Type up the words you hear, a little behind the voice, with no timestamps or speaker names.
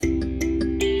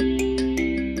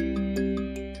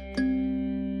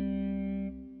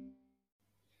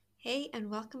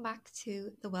welcome back to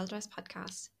the Well Dressed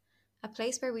Podcast, a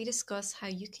place where we discuss how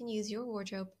you can use your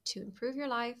wardrobe to improve your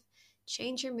life,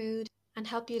 change your mood, and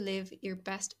help you live your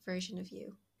best version of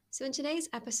you. So, in today's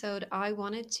episode, I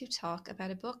wanted to talk about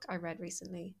a book I read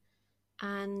recently,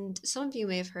 and some of you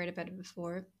may have heard about it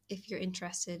before if you're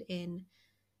interested in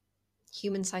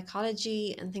human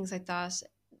psychology and things like that.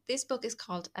 This book is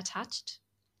called Attached,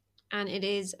 and it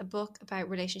is a book about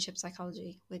relationship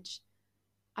psychology, which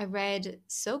I read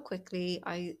so quickly.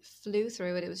 I flew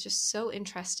through it. It was just so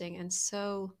interesting and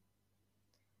so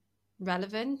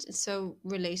relevant and so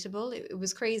relatable. It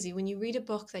was crazy when you read a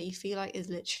book that you feel like is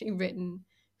literally written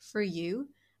for you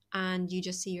and you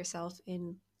just see yourself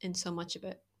in so much of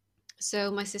it.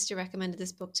 So my sister recommended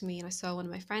this book to me and I saw one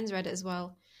of my friends read it as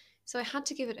well. So I had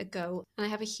to give it a go, and I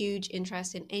have a huge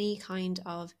interest in any kind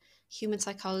of human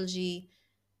psychology,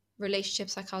 relationship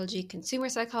psychology, consumer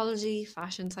psychology,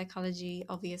 fashion psychology,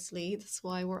 obviously. That's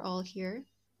why we're all here.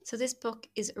 So this book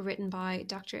is written by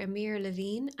Dr. Amir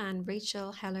Levine and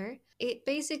Rachel Heller. It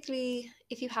basically,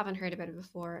 if you haven't heard about it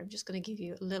before, I'm just going to give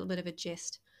you a little bit of a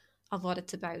gist of what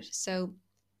it's about. So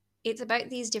it's about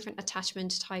these different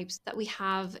attachment types that we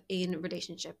have in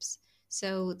relationships.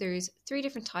 So there's 3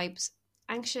 different types: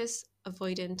 anxious,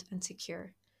 avoidant, and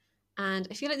secure. And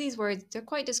I feel like these words, they're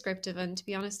quite descriptive, and to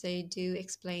be honest, they do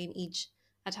explain each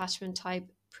attachment type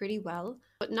pretty well.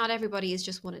 But not everybody is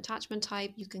just one attachment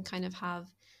type. You can kind of have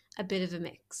a bit of a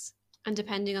mix. And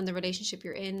depending on the relationship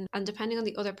you're in, and depending on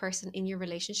the other person in your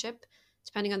relationship,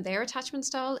 depending on their attachment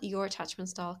style, your attachment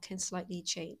style can slightly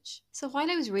change. So while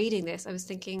I was reading this, I was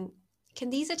thinking, can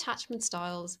these attachment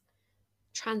styles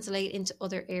translate into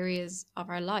other areas of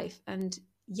our life? And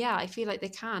yeah, I feel like they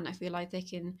can. I feel like they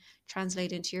can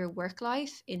translate into your work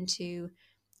life, into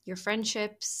your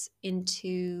friendships,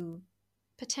 into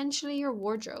potentially your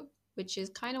wardrobe, which is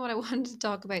kind of what I wanted to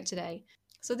talk about today.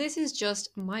 So this is just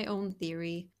my own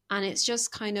theory, and it's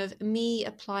just kind of me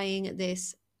applying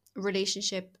this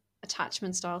relationship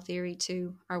attachment style theory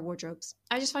to our wardrobes.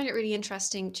 I just find it really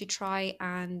interesting to try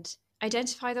and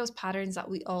identify those patterns that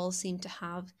we all seem to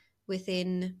have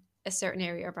within a certain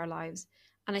area of our lives.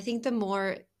 And I think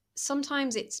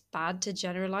sometimes it's bad to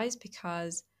generalize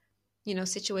because,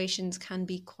 situations can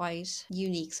be quite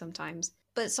unique sometimes.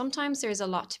 But sometimes there's a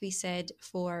lot to be said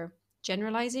for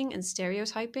generalizing and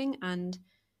stereotyping and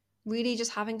really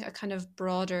just having a kind of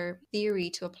broader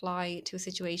theory to apply to a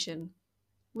situation,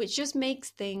 which just makes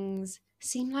things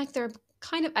seem like they're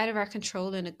kind of out of our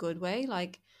control in a good way.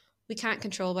 Like, we can't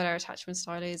control what our attachment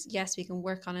style is. Yes, we can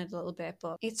work on it a little bit,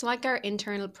 but it's like our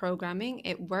internal programming.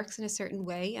 It works in a certain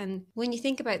way. And when you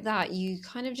think about that, you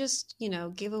kind of just,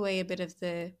 give away a bit of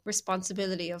the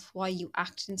responsibility of why you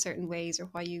act in certain ways or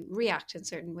why you react in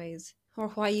certain ways or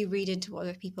why you read into what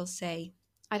other people say.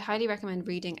 I'd highly recommend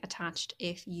reading Attached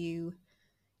if you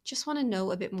just want to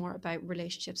know a bit more about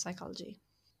relationship psychology.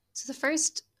 So the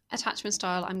first attachment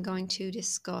style I'm going to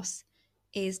discuss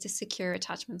is the secure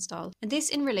attachment style. And this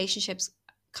in relationships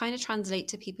kind of translate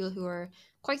to people who are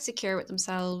quite secure with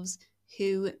themselves,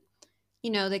 who,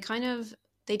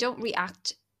 they don't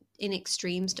react in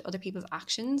extremes to other people's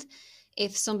actions.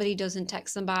 If somebody doesn't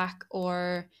text them back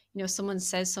or, someone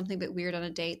says something a bit weird on a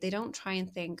date, they don't try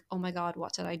and think, oh my God,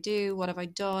 what did I do? What have I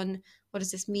done? What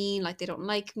does this mean? Like, they don't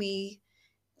like me.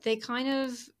 They kind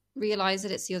of realize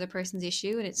that it's the other person's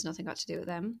issue and it's nothing got to do with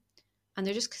them. And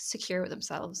they're just secure with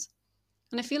themselves.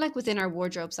 And I feel like within our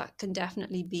wardrobes, that can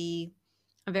definitely be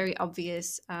a very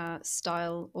obvious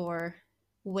style or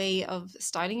way of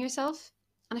styling yourself.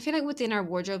 And I feel like within our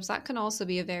wardrobes, that can also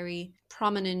be a very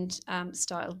prominent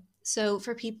style. So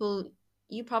for people,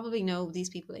 you probably know these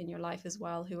people in your life as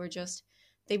well who are just,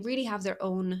 they really have their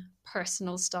own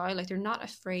personal style. Like, they're not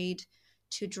afraid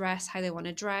to dress how they want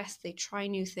to dress. They try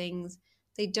new things.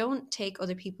 They don't take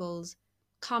other people's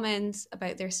comments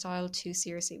about their style too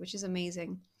seriously, which is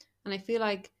amazing. And I feel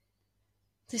like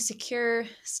the secure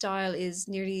style is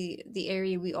nearly the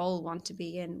area we all want to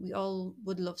be in. We all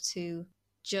would love to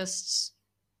just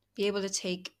be able to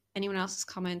take anyone else's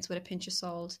comments with a pinch of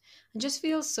salt and just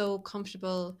feel so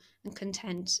comfortable and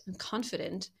content and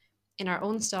confident in our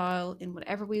own style, in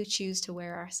whatever we choose to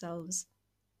wear ourselves.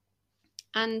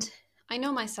 And I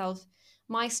know myself,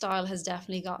 my style has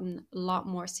definitely gotten a lot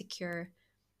more secure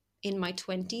in my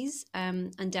 20s,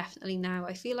 and definitely now.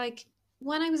 I feel like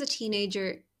when I was a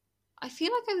teenager, I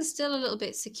feel like I was still a little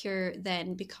bit secure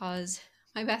then because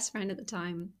my best friend at the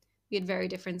time, we had very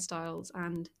different styles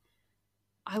and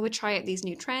I would try out these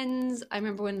new trends. I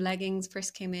remember when leggings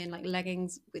first came in, like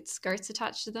leggings with skirts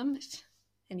attached to them, if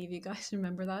any of you guys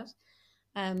remember that.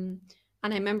 And I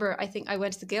remember, I think I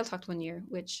went to the Gaeltacht one year,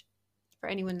 which for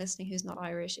anyone listening who's not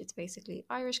Irish, it's basically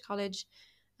Irish college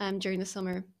during the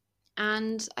summer.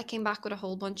 And I came back with a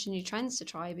whole bunch of new trends to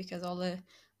try because all the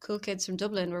cool kids from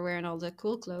Dublin were wearing all the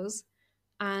cool clothes.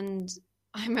 And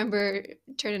I remember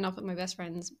turning up at my best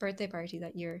friend's birthday party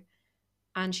that year,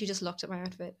 and she just looked at my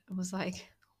outfit and was like,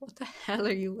 "What the hell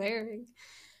are you wearing?"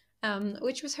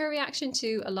 Which was her reaction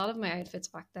to a lot of my outfits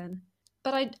back then.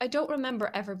 But I don't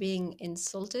remember ever being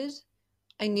insulted.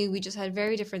 I knew we just had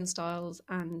very different styles,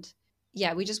 and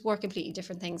yeah, we just wore completely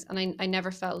different things. And I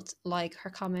never felt like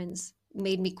her comments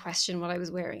made me question what I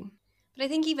was wearing. But I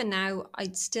think even now,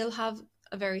 I'd still have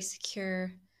a very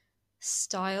secure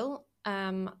style.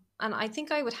 And I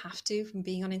think I would have to, from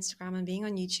being on Instagram and being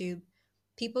on YouTube.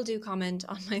 People do comment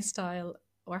on my style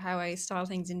or how I style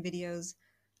things in videos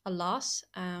a lot.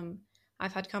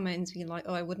 I've had comments being like,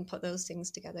 "Oh, I wouldn't put those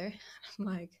things together." I'm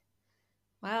like,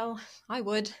 well, I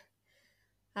would.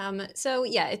 So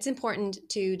yeah, it's important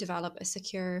to develop a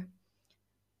secure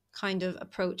kind of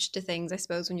approach to things, I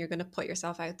suppose, when you're going to put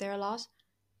yourself out there a lot.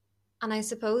 And I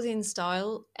suppose in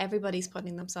style, everybody's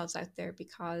putting themselves out there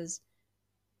because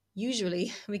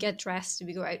usually we get dressed and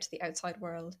we go out to the outside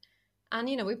world. And,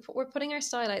 you know, we're putting our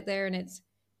style out there, and it's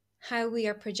how we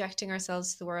are projecting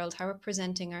ourselves to the world, how we're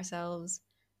presenting ourselves.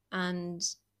 And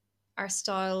our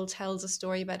style tells a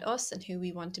story about us and who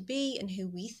we want to be and who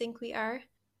we think we are.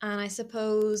 And I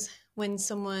suppose when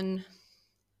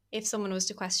if someone was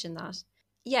to question that,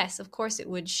 yes, of course it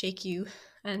would shake you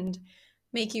and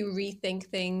make you rethink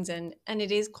things. And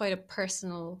it is quite a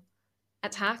personal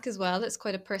attack as well. It's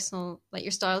quite a personal, like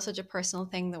your style is such a personal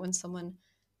thing that when someone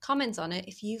comments on it,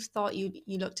 if you've thought you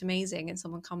looked amazing and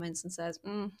someone comments and says,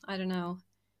 I don't know,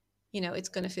 you know, it's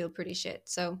going to feel pretty shit.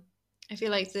 So I feel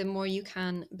like the more you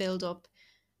can build up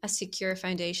a secure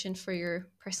foundation for your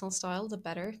personal style, the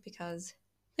better, because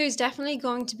there's definitely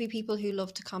going to be people who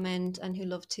love to comment and who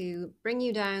love to bring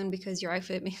you down because your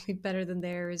outfit may be better than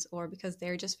theirs, or because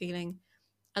they're just feeling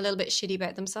a little bit shitty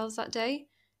about themselves that day,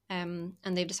 and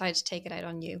they've decided to take it out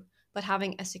on you. But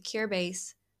having a secure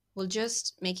base will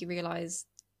just make you realize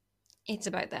it's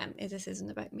about them. This isn't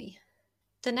about me.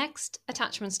 The next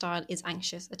attachment style is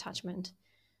anxious attachment.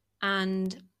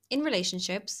 And in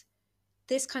relationships,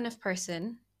 this kind of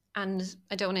person, and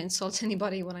I don't want to insult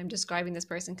anybody when I'm describing this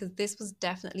person, because this was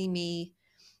definitely me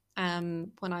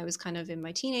when I was kind of in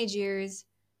my teenage years,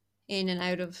 in and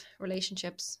out of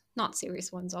relationships, not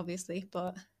serious ones, obviously,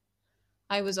 but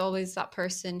I was always that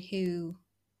person who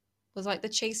was like the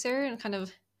chaser, and kind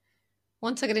of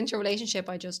once I got into a relationship,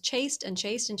 I just chased and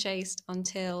chased and chased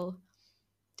until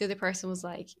the other person was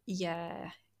like, yeah,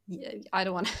 I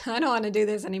don't want to do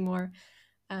this anymore.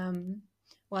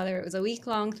 Whether it was a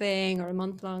week-long thing or a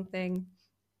month-long thing.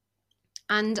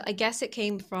 And I guess it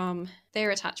came from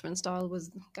their attachment style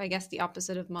was, I guess, the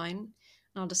opposite of mine.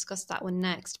 And I'll discuss that one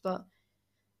next. But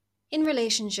in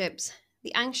relationships,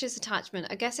 the anxious attachment,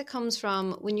 I guess it comes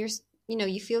from when you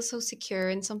feel so secure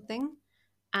in something.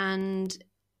 And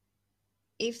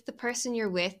if the person you're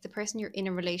with, the person you're in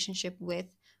a relationship with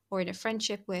or in a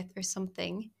friendship with or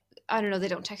something, I don't know, they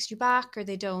don't text you back, or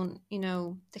they don't,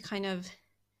 they're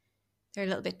a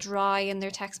little bit dry in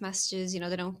their text messages,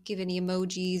 they don't give any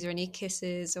emojis or any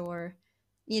kisses, or,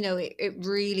 it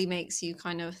really makes you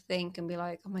kind of think and be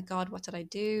like, oh my God, what did I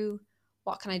do?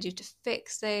 What can I do to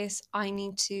fix this? I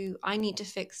need to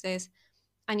fix this.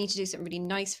 I need to do something really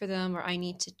nice for them, or I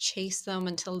need to chase them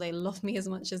until they love me as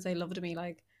much as they loved me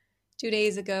like 2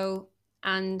 days ago.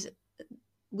 And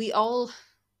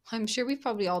I'm sure we've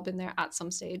probably all been there at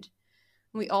some stage.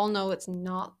 We all know it's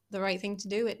not the right thing to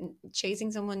do.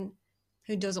 Chasing someone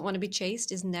who doesn't want to be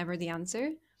chased is never the answer,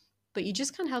 but you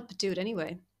just can't help but do it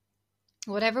anyway.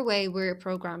 Whatever way we're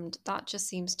programmed, that just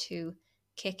seems to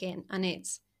kick in. And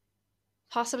it's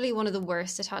possibly one of the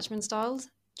worst attachment styles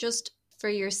just for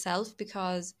yourself,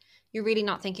 because you're really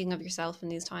not thinking of yourself in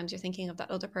these times. You're thinking of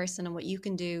that other person and what you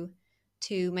can do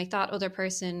to make that other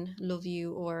person love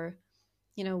you, or,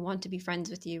 want to be friends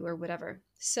with you or whatever.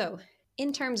 So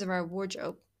in terms of our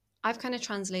wardrobe, I've kind of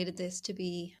translated this to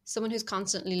be someone who's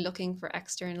constantly looking for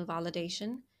external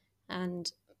validation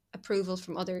and approval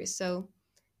from others. So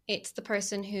it's the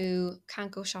person who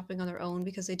can't go shopping on their own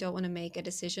because they don't want to make a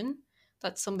decision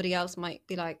that somebody else might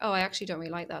be like, oh, I actually don't really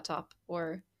like that top,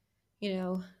 or,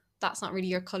 that's not really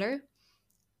your color.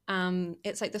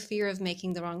 It's like the fear of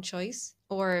making the wrong choice,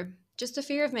 or just the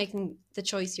fear of making the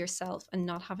choice yourself and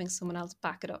not having someone else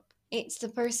back it up. It's the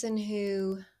person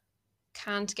who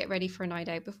can't get ready for a night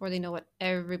out before they know what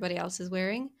everybody else is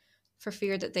wearing, for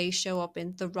fear that they show up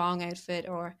in the wrong outfit,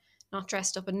 or not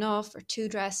dressed up enough, or too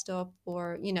dressed up,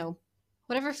 or,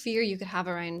 whatever fear you could have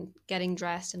around getting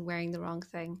dressed and wearing the wrong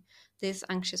thing, this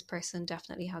anxious person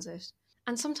definitely has it.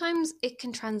 And sometimes it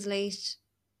can translate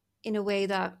in a way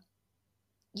that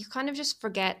you kind of just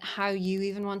forget how you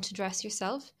even want to dress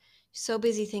yourself. So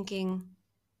busy thinking,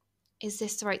 is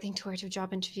this the right thing to wear to a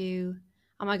job interview?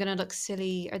 Am I going to look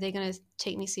silly? Are they going to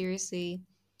take me seriously?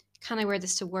 Can I wear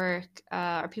this to work?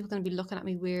 Are people going to be looking at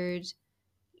me weird?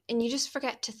 And you just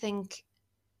forget to think,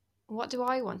 what do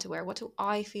I want to wear? What do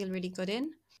I feel really good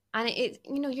in? And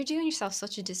you're doing yourself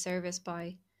such a disservice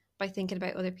by thinking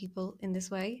about other people in this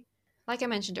way. Like I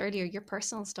mentioned earlier, your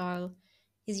personal style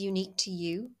is unique to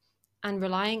you, and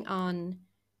relying on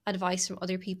advice from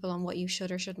other people on what you should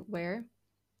or shouldn't wear,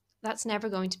 that's never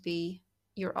going to be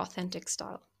your authentic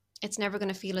style. It's never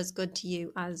going to feel as good to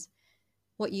you as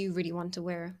what you really want to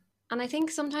wear. And I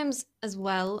think sometimes as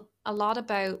well, a lot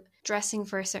about dressing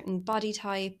for a certain body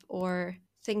type or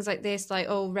things like this, like,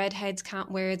 oh, redheads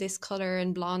can't wear this color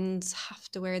and blondes have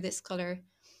to wear this color.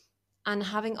 And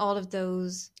having all of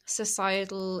those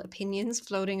societal opinions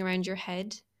floating around your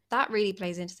head, that really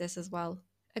plays into this as well.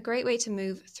 A great way to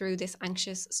move through this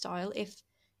anxious style, if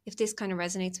this kind of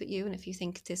resonates with you and if you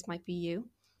think this might be you,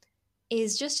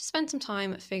 is just to spend some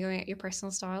time figuring out your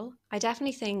personal style. I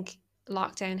definitely think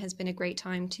lockdown has been a great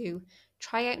time to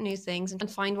try out new things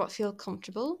and find what feels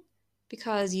comfortable,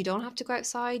 because you don't have to go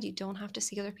outside, you don't have to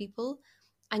see other people,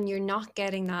 and you're not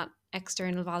getting that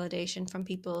external validation from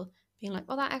people being like,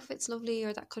 oh, that outfit's lovely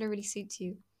or that color really suits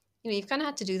you. You've kind of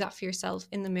had to do that for yourself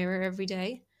in the mirror every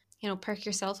day, perk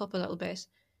yourself up a little bit.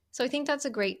 So I think that's a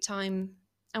great time,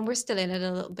 and we're still in it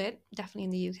a little bit, definitely in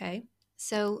the UK.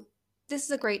 So this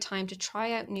is a great time to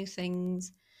try out new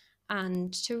things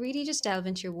and to really just delve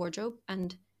into your wardrobe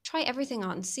and try everything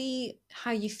on, see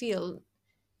how you feel.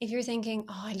 If you're thinking,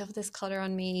 oh, I love this color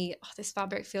on me, oh, this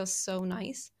fabric feels so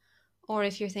nice. Or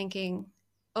if you're thinking,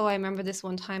 oh, I remember this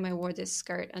one time I wore this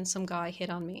skirt and some guy hit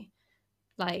on me.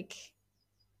 Like,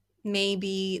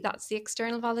 maybe that's the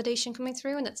external validation coming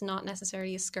through, and it's not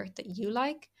necessarily a skirt that you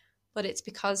like, but it's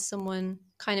because someone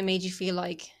kind of made you feel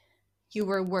like you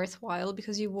were worthwhile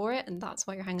because you wore it, and that's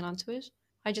why you're hanging on to it.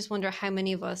 I just wonder how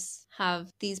many of us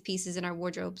have these pieces in our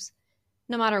wardrobes,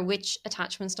 no matter which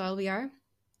attachment style we are.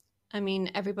 I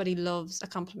mean, everybody loves a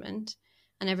compliment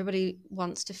and everybody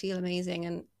wants to feel amazing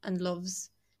and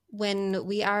loves when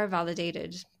we are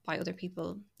validated by other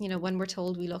people, when we're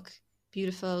told we look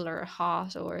beautiful or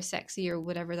hot or sexy or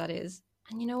whatever that is.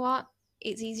 And you know what?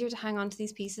 It's easier to hang on to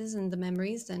these pieces and the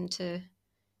memories than to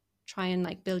try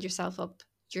and build yourself up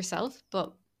yourself.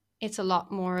 But it's a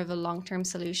lot more of a long-term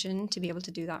solution to be able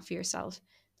to do that for yourself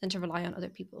than to rely on other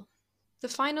people. The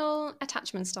final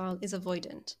attachment style is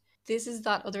avoidant. This is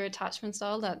that other attachment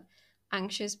style that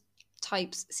anxious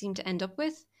types seem to end up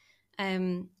with.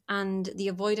 And the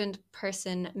avoidant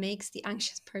person makes the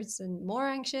anxious person more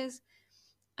anxious.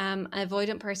 An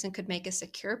avoidant person could make a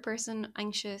secure person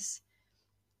anxious.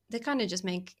 They kind of just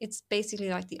it's basically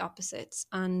like the opposites.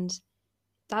 And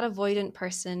that avoidant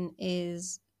person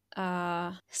is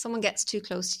someone gets too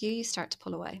close to you, you start to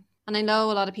pull away. And I know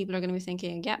a lot of people are going to be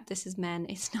thinking, yep, this is men.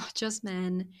 It's not just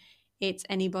men. It's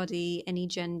anybody, any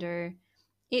gender.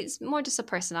 It's more just a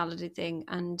personality thing.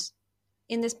 And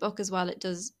in this book as well, it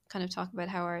does kind of talk about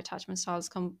how our attachment styles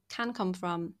can come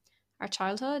from our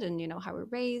childhood and, how we're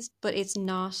raised, but it's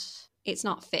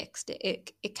not fixed.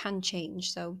 It can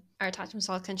change. So our attachment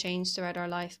style can change throughout our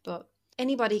life, but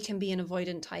anybody can be an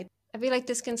avoidant type. I feel like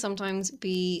this can sometimes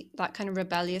be that kind of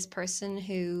rebellious person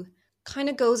who kind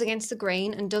of goes against the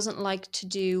grain and doesn't like to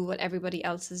do what everybody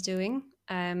else is doing.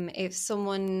 If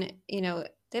someone,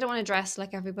 they don't want to dress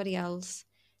like everybody else,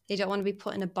 they don't want to be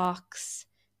put in a box,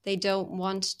 they don't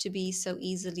want to be so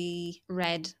easily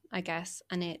read, I guess.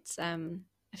 And it's,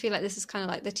 I feel like this is kind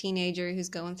of like the teenager who's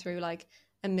going through like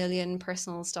a million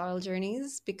personal style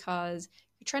journeys because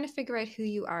you're trying to figure out who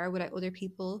you are without other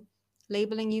people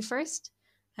labeling you first.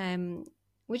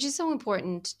 Which is so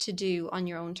important to do on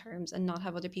your own terms and not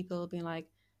have other people being like,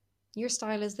 your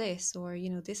style is this, or,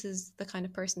 this is the kind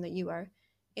of person that you are.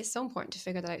 It's so important to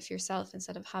figure that out for yourself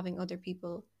instead of having other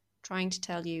people trying to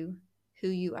tell you who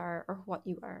you are or what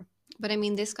you are. But I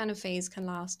mean, this kind of phase can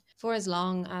last for as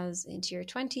long as into your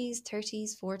 20s,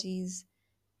 30s, 40s.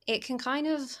 It can kind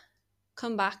of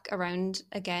come back around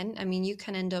again. I mean, you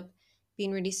can end up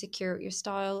being really secure with your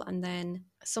style, and then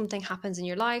something happens in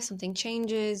your life, something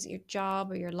changes, your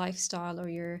job or your lifestyle or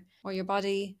your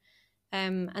body,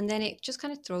 and then it just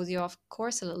kind of throws you off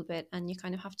course a little bit, and you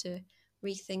kind of have to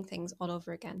rethink things all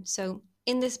over again. So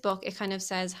in this book, it kind of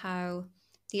says how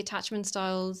the attachment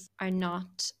styles are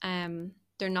not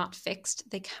they're not fixed.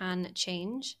 They can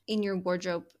change. In your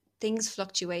wardrobe, things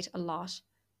fluctuate a lot.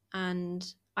 And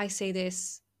I say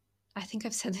this, I think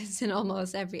I've said this in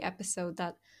almost every episode,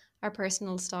 that our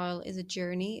personal style is a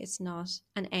journey. It's not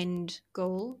an end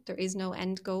goal. There is no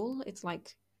end goal. It's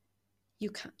like you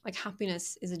can't, like,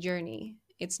 happiness is a journey.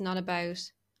 It's not about,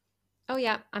 oh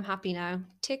yeah, I'm happy now,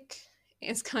 tick.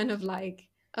 It's kind of like,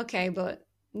 okay, but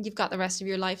you've got the rest of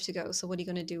your life to go, so what are you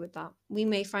going to do with that? We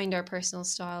may find our personal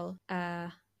style,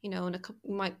 we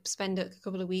might spend a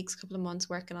couple of weeks, couple of months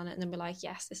working on it, and then be like,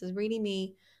 yes, this is really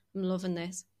me, I'm loving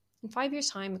this. In 5 years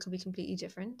time, it could be completely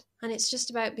different. And it's just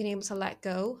about being able to let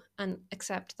go and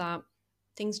accept that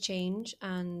things change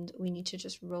and we need to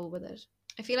just roll with it.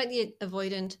 I feel like the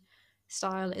avoidant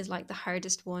style is like the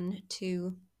hardest one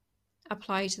to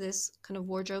apply to this kind of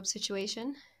wardrobe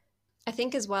situation. I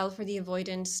think as well, for the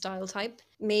avoidant style type,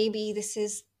 maybe this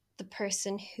is the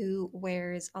person who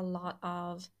wears a lot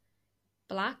of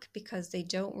black because they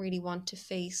don't really want to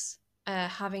face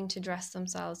having to dress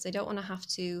themselves. They don't want to have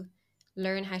to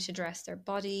learn how to dress their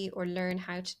body or learn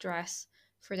how to dress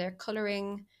for their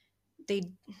coloring. They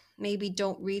maybe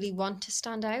don't really want to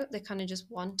stand out. They kind of just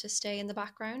want to stay in the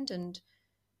background and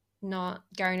not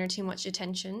garner too much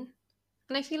attention.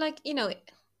 And I feel like,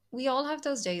 we all have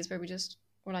those days where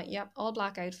we're like, yep, all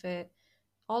black outfit,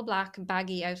 all black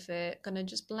baggy outfit, gonna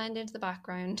just blend into the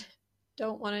background.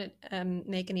 Don't want to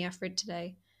make any effort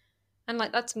today. And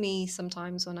like, that's me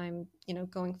sometimes when I'm,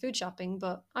 going food shopping,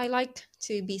 but I like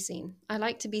to be seen. I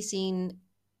like to be seen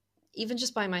even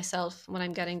just by myself when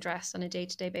I'm getting dressed on a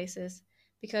day-to-day basis,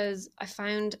 because I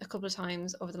found a couple of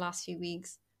times over the last few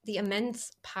weeks the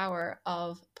immense power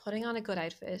of putting on a good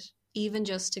outfit, even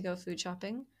just to go food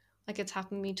shopping. Like, it's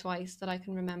happened to me twice that I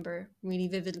can remember really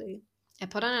vividly. I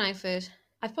put on an outfit,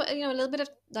 I put a little bit of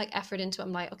like effort into it.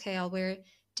 I'm like, okay, I'll wear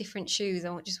different shoes, I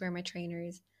won't just wear my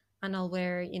trainers, and I'll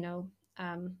wear,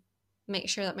 make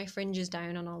sure that my fringe is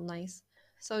down and all nice.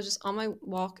 So just on my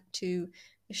walk to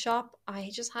the shop, I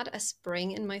just had a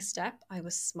spring in my step. I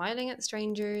was smiling at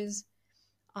strangers.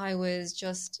 I was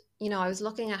just, I was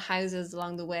looking at houses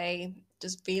along the way,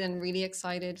 just feeling really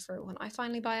excited for when I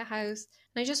finally buy a house.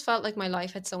 And I just felt like my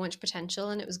life had so much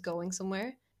potential and it was going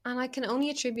somewhere. And I can only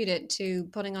attribute it to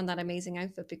putting on that amazing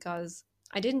outfit because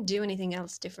I didn't do anything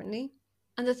else differently.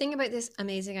 And the thing about this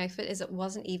amazing outfit is it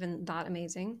wasn't even that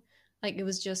amazing. Like, it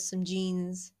was just some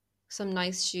jeans, some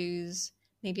nice shoes.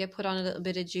 Maybe I put on a little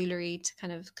bit of jewelry to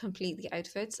kind of complete the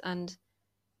outfits. And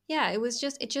yeah,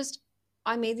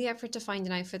 I made the effort to find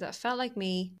an outfit that felt like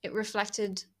me. It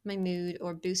reflected my mood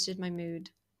or boosted my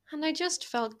mood. And I just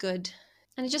felt good.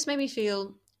 And it just made me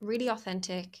feel really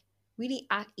authentic, really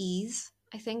at ease,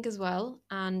 I think, as well.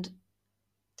 And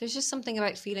there's just something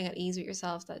about feeling at ease with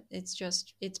yourself that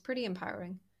it's pretty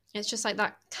empowering. It's just like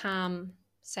that calm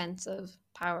sense of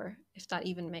power, if that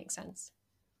even makes sense.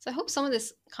 So I hope some of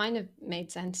this kind of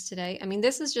made sense today. I mean,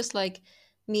 this is just like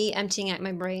me emptying out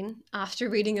my brain after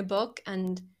reading a book.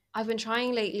 And I've been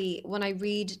trying lately, when I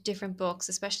read different books,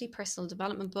 especially personal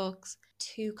development books,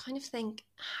 to kind of think,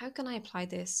 how can I apply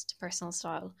this to personal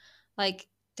style? Like,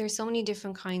 there's so many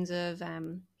different kinds of,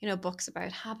 books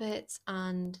about habits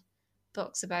and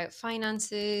books about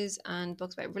finances and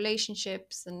books about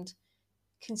relationships and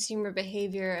consumer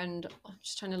behavior. And I'm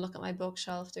just trying to look at my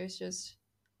bookshelf. There's just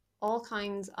all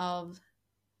kinds of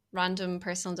random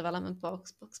personal development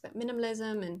books about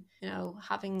minimalism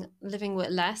and, living with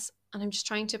less. And I'm just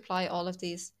trying to apply all of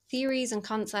these theories and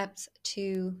concepts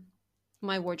to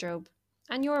my wardrobe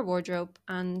and your wardrobe,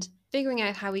 and figuring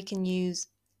out how we can use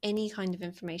any kind of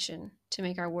information to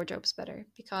make our wardrobes better,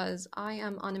 because I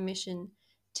am on a mission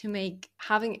to make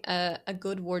having a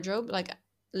good wardrobe, like,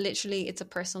 literally, it's a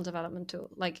personal development tool.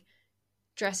 Like,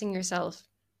 dressing yourself,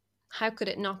 how could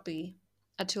it not be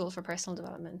a tool for personal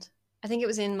development? I think it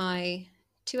was in my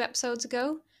 2 episodes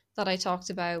ago that I talked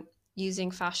about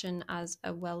using fashion as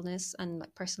a wellness and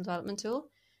like personal development tool.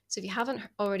 So if you haven't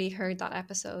already heard that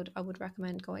episode, I would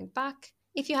recommend going back.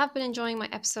 If you have been enjoying my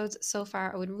episodes so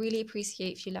far, I would really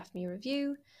appreciate if you left me a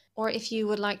review, or if you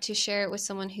would like to share it with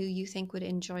someone who you think would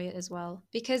enjoy it as well.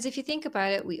 Because if you think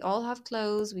about it, we all have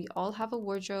clothes, we all have a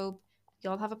wardrobe, we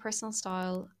all have a personal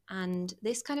style, and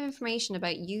this kind of information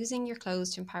about using your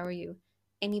clothes to empower you,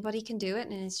 anybody can do it,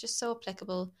 and it's just so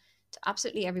applicable to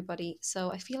absolutely everybody. So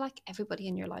I feel like everybody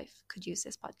in your life could use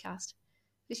this podcast.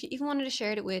 If you even wanted to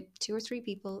share it with 2 or 3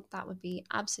 people, that would be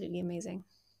absolutely amazing.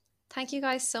 Thank you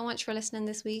guys so much for listening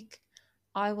this week.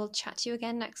 I will chat to you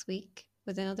again next week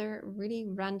with another really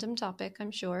random topic,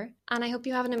 I'm sure. And I hope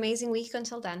you have an amazing week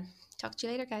until then. Talk to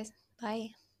you later, guys. Bye.